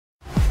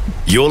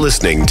You're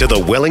listening to the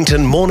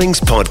Wellington Mornings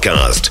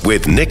Podcast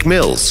with Nick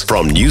Mills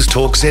from News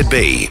Talk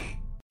ZB.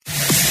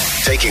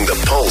 Taking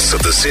the pulse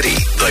of the city,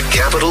 the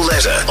capital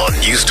letter on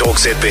News Talk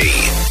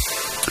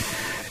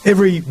ZB.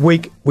 Every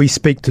week we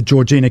speak to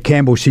Georgina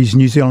Campbell. She's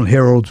New Zealand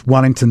Herald's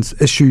Wellington's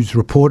issues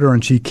reporter,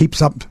 and she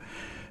keeps up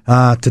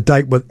to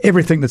date with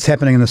everything that's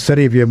happening in the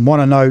city. If you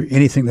want to know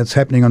anything that's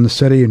happening in the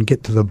city and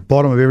get to the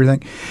bottom of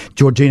everything,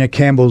 Georgina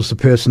Campbell's the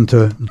person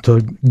to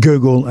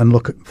Google and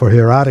look for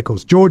her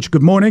articles. George,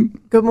 good morning.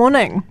 Good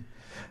morning.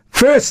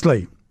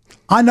 Firstly,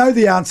 I know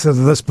the answer to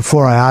this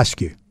before I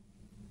ask you.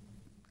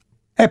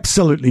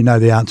 Absolutely know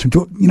the answer.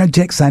 You know,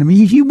 Jack's saying to me,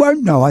 you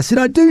won't know. I said,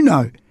 I do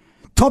know.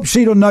 Top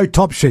sheet or no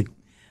top sheet?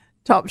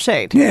 Top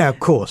sheet. Yeah, of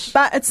course.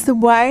 But it's the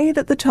way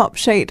that the top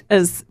sheet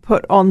is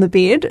put on the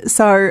bed.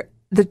 So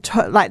the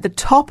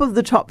top of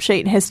the top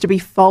sheet has to be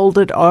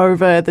folded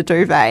over the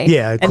duvet.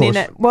 Yeah, of course.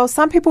 Then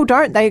some people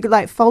don't. They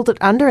fold it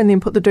under and then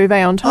put the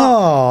duvet on top.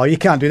 Oh, you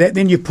can't do that.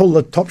 Then you pull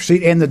the top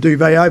sheet and the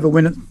duvet over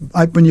when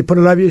you put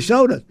it over your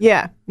shoulder.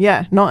 Yeah,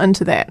 not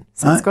into that.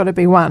 So it's got to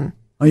be one.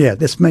 Oh yeah,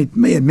 that's me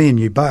and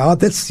you. But I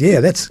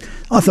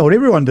thought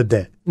everyone did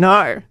that.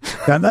 No,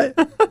 don't they?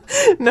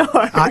 No.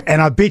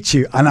 And I bet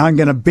you, and I'm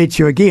going to bet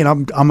you again.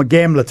 I'm a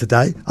gambler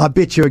today. I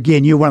bet you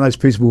again. You're one of those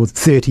people with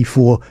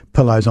 34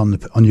 pillows on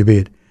your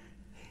bed.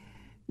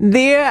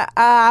 There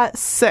are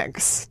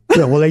 6.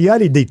 Yeah, well, you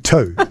only need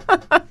 2,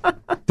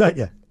 don't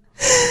you?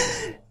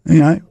 You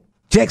know.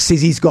 Jack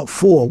says he's got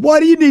 4. Why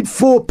do you need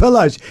 4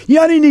 pillows? You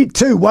only need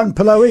 2, 1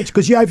 pillow each,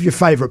 because you have your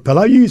favourite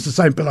pillow. You use the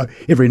same pillow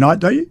every night,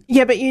 don't you?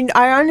 Yeah, but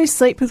I only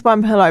sleep with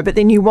 1 pillow, but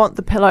then you want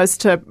the pillows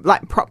to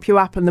prop you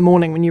up in the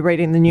morning when you're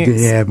reading the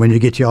news. Yeah, when you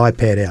get your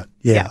iPad out.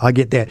 Yeah, I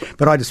get that.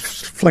 But I just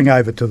fling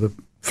over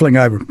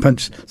and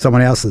pinch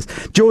someone else's.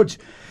 George,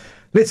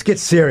 let's get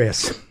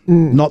serious.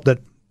 Not that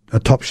a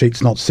top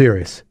sheet's not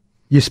serious.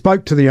 You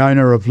spoke to the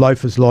owner of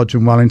Loafers Lodge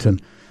in Wellington.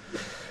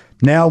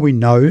 Now we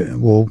know,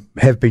 or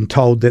have been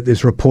told, that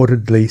there's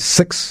reportedly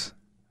 6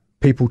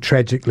 people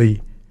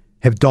tragically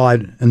have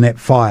died in that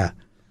fire.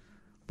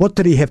 What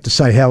did he have to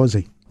say? How is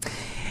he?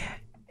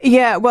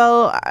 Yeah,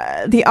 well,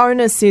 the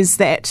owner says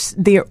that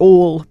they're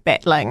all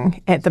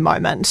battling at the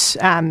moment.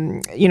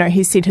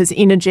 He said his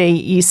energy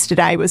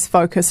yesterday was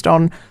focused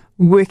on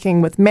working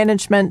with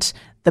management,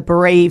 the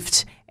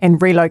bereaved, and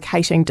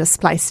relocating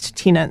displaced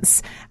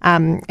tenants.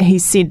 He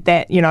said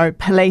that,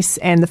 police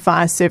and the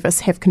fire service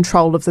have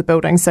control of the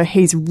building, so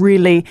he's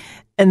really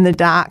in the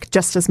dark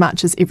just as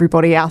much as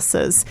everybody else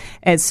is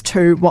as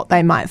to what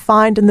they might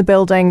find in the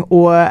building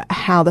or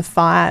how the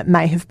fire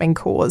may have been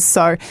caused.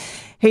 So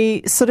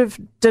he sort of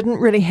didn't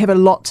really have a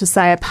lot to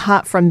say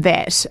apart from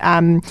that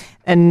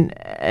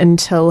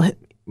until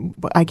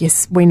I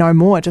guess we know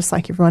more, just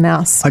like everyone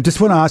else. I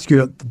just want to ask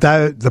you,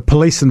 the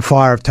police and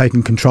fire have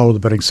taken control of the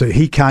building, so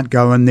he can't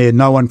go in there.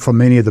 No one from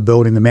any of the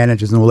building, the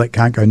managers and all that,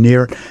 can't go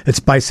near it. It's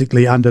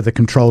basically under the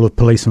control of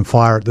police and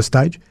fire at this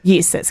stage?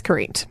 Yes, that's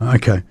correct.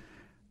 Okay.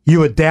 You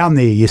were down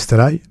there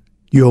yesterday.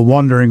 You were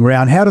wandering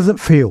around. How does it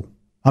feel?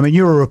 I mean,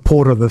 you're a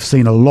reporter that's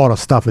seen a lot of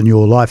stuff in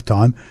your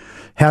lifetime.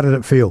 How did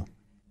it feel?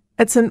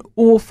 It's an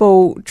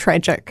awful,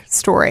 tragic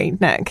story,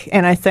 Nick.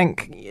 And I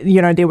think,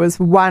 there was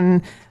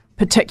one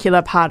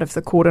particular part of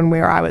the cordon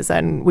where I was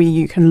in where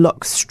you can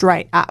look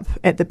straight up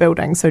at the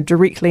building, so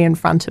directly in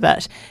front of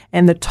it,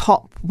 and the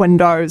top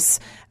windows,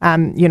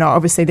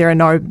 obviously there are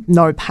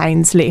no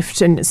panes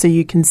left, and so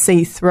you can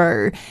see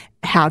through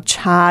how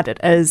charred it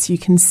is. You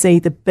can see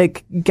the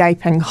big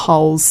gaping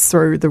holes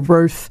through the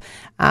roof.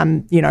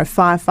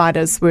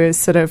 Firefighters were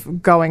sort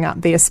of going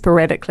up there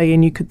sporadically,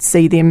 and you could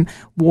see them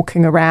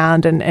walking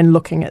around and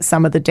looking at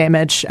some of the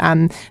damage.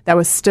 They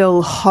were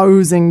still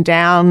hosing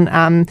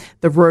down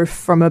the roof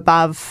from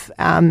above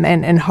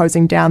and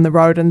hosing down the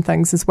road and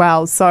things as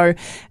well. So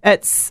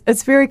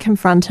it's very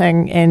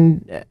confronting,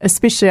 and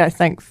especially I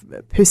think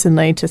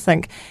personally to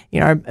think,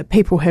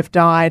 people have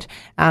died.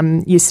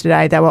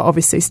 Yesterday they were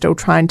obviously still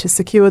trying to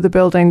secure the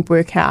building,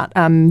 work out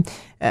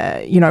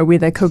where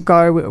they could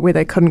go, where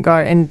they couldn't go,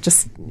 and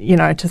just,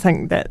 to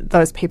think that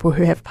those people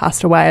who have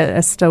passed away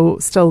are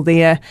still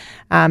there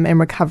and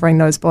recovering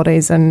those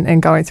bodies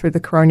and going through the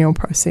coronial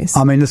process.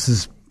 I mean, this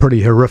is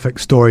pretty horrific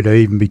story to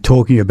even be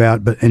talking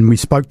about, and we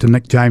spoke to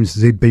Nick James,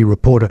 the ZB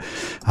reporter,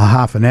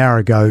 half an hour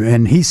ago,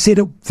 and he said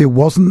there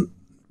wasn't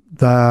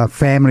the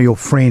family or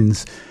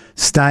friends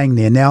staying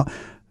there. Now,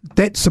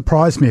 that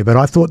surprised me, but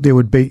I thought there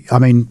would be,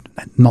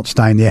 not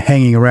staying there,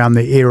 hanging around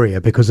the area,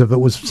 because if it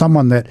was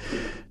someone that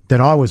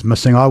I was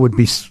missing, I would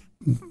be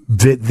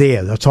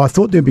there. So I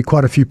thought there'd be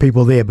quite a few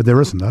people there, but there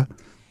isn't, though.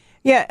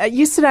 Yeah,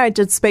 yesterday I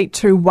did speak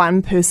to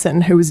one person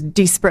who was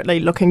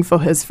desperately looking for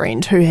his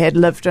friend who had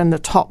lived in the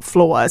top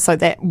floor, so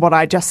that what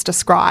I just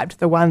described,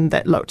 the one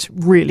that looked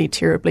really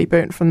terribly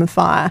burnt from the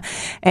fire.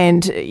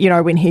 And,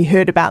 when he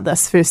heard about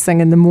this first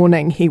thing in the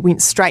morning, he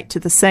went straight to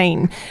the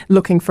scene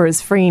looking for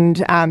his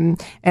friend, and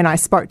I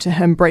spoke to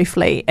him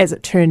briefly. As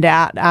it turned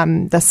out,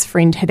 this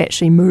friend had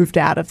actually moved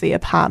out of the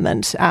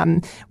apartment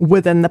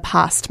within the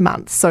past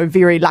month, so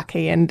very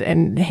lucky,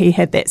 and he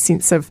had that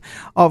sense of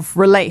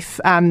relief.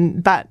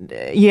 But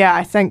yeah,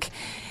 I think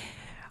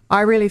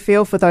I really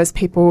feel for those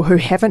people who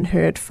haven't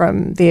heard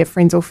from their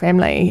friends or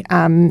family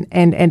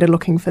and are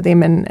looking for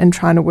them and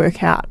trying to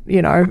work out,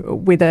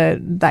 whether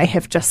they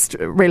have just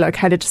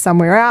relocated to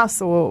somewhere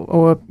else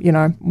or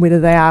whether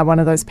they are one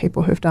of those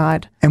people who've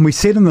died. And we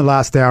said in the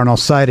last hour, and I'll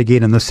say it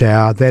again in this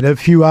hour, that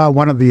if you are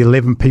one of the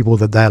 11 people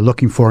that they're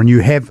looking for and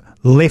you have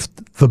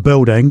left the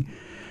building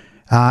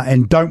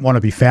and don't want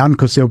to be found,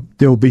 because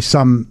there will be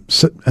some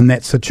in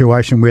that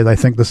situation where they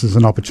think this is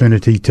an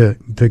opportunity to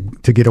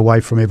get away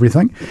from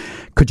everything.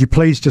 Could you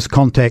please just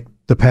contact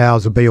the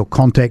powers of be or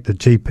contact the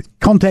GP,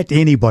 contact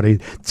anybody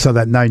so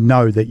that they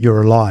know that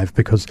you're alive,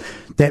 because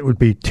that would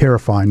be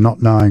terrifying,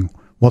 not knowing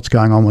what's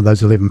going on with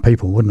those 11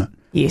 people, wouldn't it?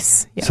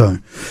 Yes. Yeah. So,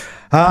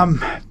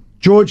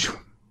 George,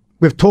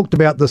 we've talked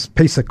about this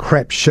piece of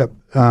crap ship.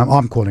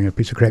 I'm calling it a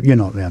piece of crap. You're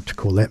not allowed to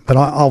call that, but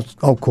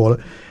I'll call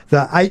it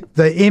the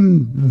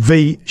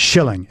MV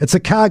Shilling. It's a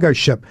cargo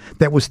ship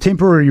that was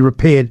temporarily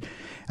repaired,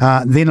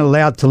 then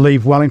allowed to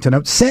leave Wellington.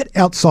 It sat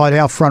outside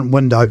our front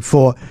window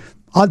for,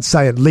 I'd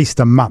say, at least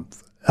a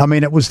month. I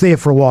mean, it was there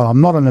for a while. I'm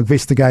not an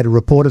investigative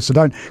reporter, so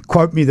don't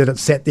quote me that it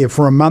sat there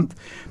for a month,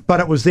 but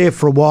it was there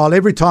for a while.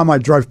 Every time I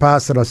drove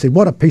past it, I said,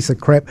 what a piece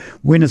of crap.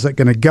 When is it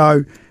going to go?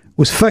 It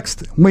was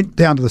fixed, went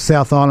down to the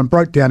South Island,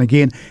 broke down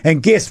again,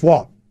 and guess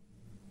what?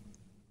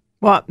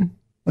 What?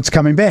 It's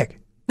coming back.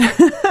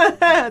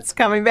 It's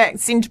coming back.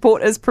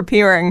 Centreport is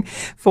preparing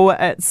for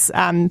its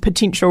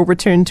potential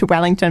return to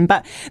Wellington.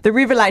 But the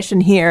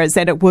revelation here is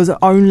that it was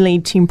only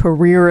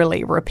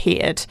temporarily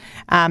repaired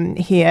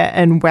here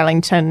in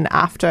Wellington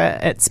after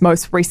its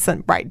most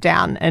recent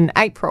breakdown in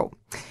April.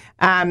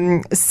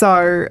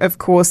 So, of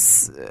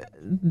course,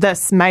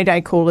 this Mayday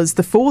call is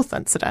the fourth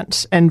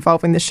incident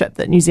involving the ship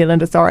that New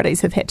Zealand authorities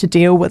have had to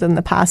deal with in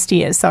the past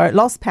year. So it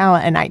lost power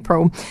in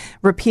April.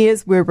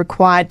 Repairs were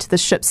required to the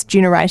ship's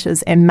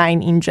generators and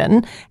main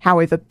engine.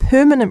 However,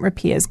 permanent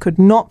repairs could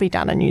not be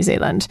done in New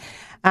Zealand.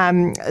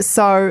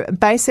 So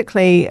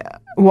basically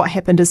what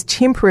happened is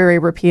temporary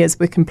repairs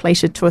were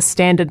completed to a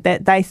standard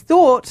that they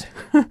thought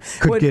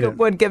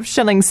would give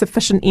Shilling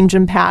sufficient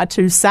engine power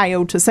to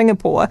sail to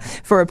Singapore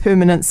for a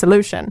permanent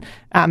solution.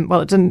 Well,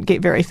 it didn't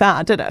get very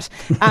far, did it?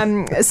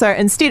 So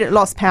instead it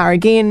lost power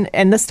again,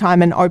 and this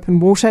time in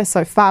open water,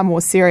 so far more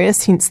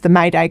serious, hence the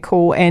Mayday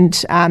call.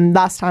 And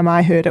last time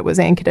I heard it was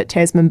anchored at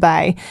Tasman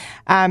Bay.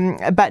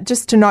 But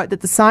just to note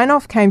that the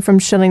sign-off came from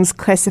Shilling's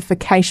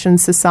Classification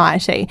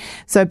Society.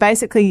 So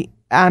basically,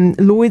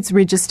 Lloyd's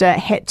Register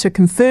had to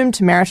confirm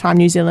to Maritime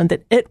New Zealand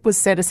that it was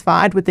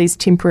satisfied with these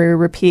temporary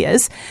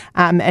repairs,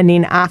 and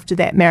then after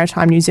that,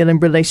 Maritime New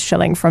Zealand released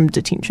Shilling from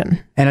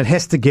detention. And it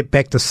has to get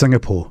back to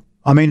Singapore.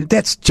 I mean,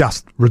 that's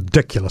just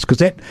ridiculous,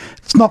 because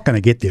it's not going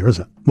to get there, is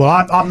it?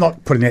 Well, I'm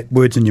not putting that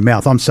words in your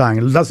mouth. I'm saying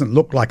it doesn't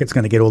look like it's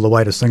going to get all the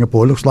way to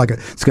Singapore. It looks like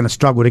it's going to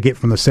struggle to get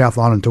from the South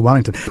Island to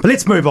Wellington. But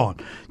let's move on.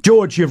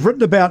 George, you've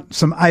written about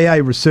some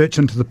AA research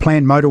into the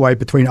planned motorway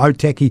between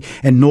Otaki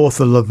and north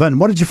of Levin.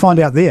 What did you find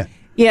out there?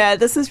 Yeah,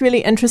 this is really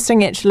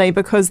interesting actually,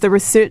 because the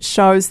research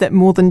shows that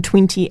more than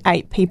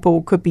 28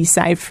 people could be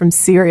saved from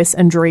serious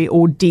injury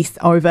or death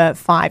over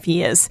 5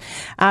 years.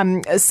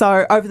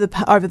 So over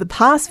the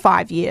past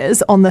 5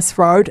 years on this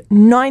road,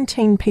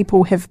 19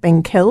 people have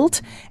been killed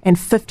and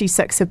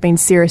 56 have been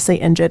seriously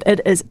injured. It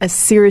is a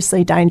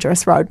seriously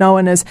dangerous road,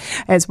 known as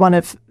one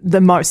of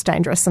the most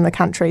dangerous in the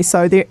country.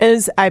 So there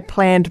is a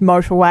planned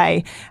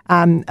motorway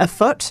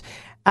afoot.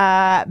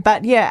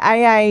 But yeah,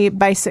 AA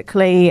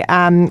basically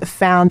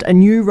found a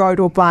new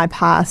road or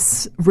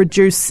bypass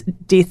reduce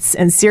deaths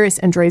and serious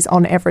injuries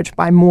on average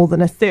by more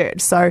than a third.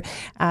 So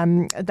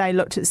they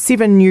looked at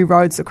 7 new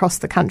roads across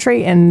the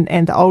country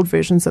and the old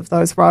versions of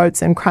those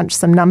roads and crunched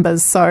some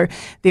numbers. So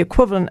the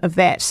equivalent of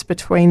that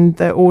between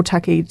the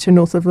Otaki to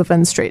north of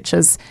Levin stretch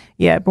is,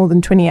 more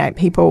than 28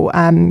 people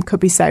could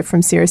be saved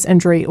from serious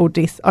injury or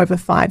death over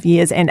 5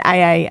 years. And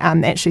AA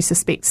actually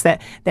suspects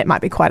that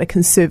might be quite a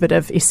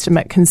conservative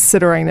estimate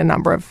considering the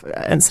number of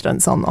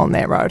incidents on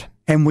that road.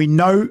 And we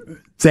know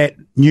that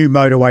new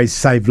motorways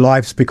save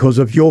lives because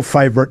of your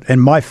favourite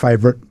and my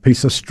favourite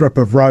piece of strip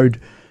of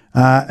road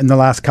in the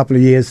last couple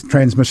of years,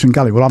 Transmission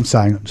Gully. Well, I'm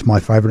saying it's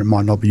my favourite. It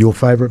might not be your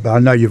favourite, but I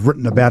know you've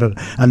written about it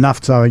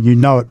enough so you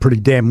know it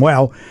pretty damn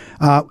well.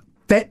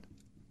 That,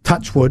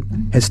 touchwood,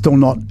 has still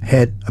not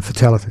had a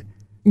fatality.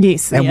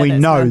 Yes. And we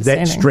know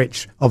that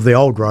stretch of the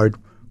old road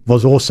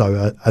was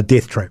also a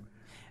death trap.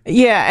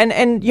 Yeah,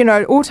 and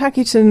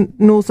Otaki to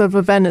north of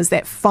Levin is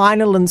that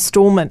final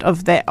instalment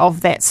of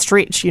that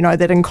stretch,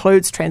 that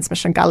includes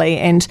Transmission Gully.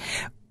 And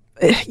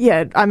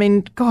I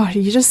mean, God,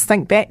 you just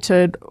think back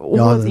to all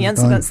of the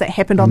incidents that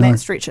happened on that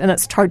stretch in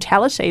its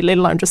totality, let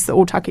alone just the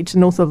Otaki to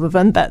north of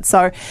Levin bit.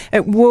 So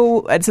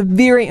it's a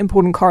very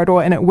important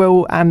corridor, and it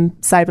will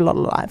save a lot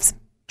of lives.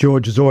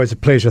 George, it's always a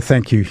pleasure.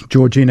 Thank you.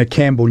 Georgina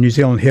Campbell, New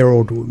Zealand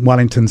Herald,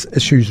 Wellington's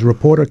issues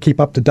reporter.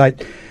 Keep up to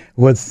date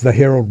with the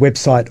Herald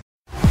website.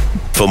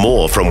 For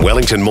more from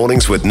Wellington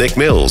Mornings with Nick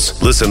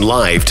Mills, listen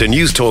live to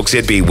News Talk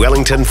ZB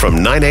Wellington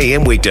from 9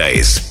 a.m.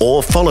 weekdays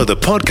or follow the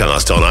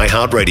podcast on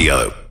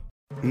iHeartRadio.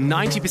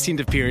 90%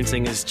 of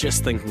parenting is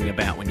just thinking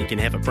about when you can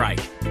have a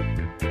break.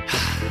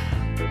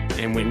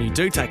 And when you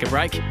do take a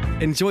break,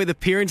 enjoy the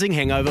Parenting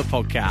Hangover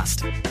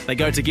podcast. They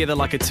go together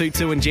like a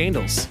tutu and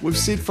jandals. We've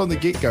said from the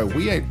get-go,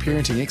 we ain't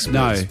parenting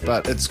experts,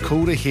 but it's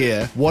cool to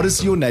hear, what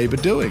is your neighbour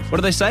doing? What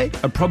do they say?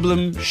 A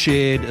problem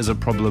shared is a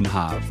problem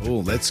halved.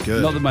 Oh, that's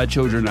good. Not that my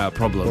children are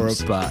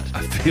problems, but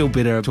I feel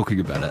better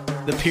talking about it.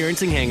 The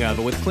Parenting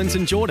Hangover with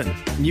Clinton Jordan.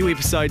 New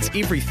episodes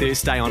every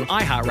Thursday on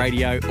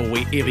iHeartRadio or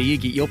wherever you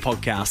get your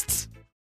podcasts.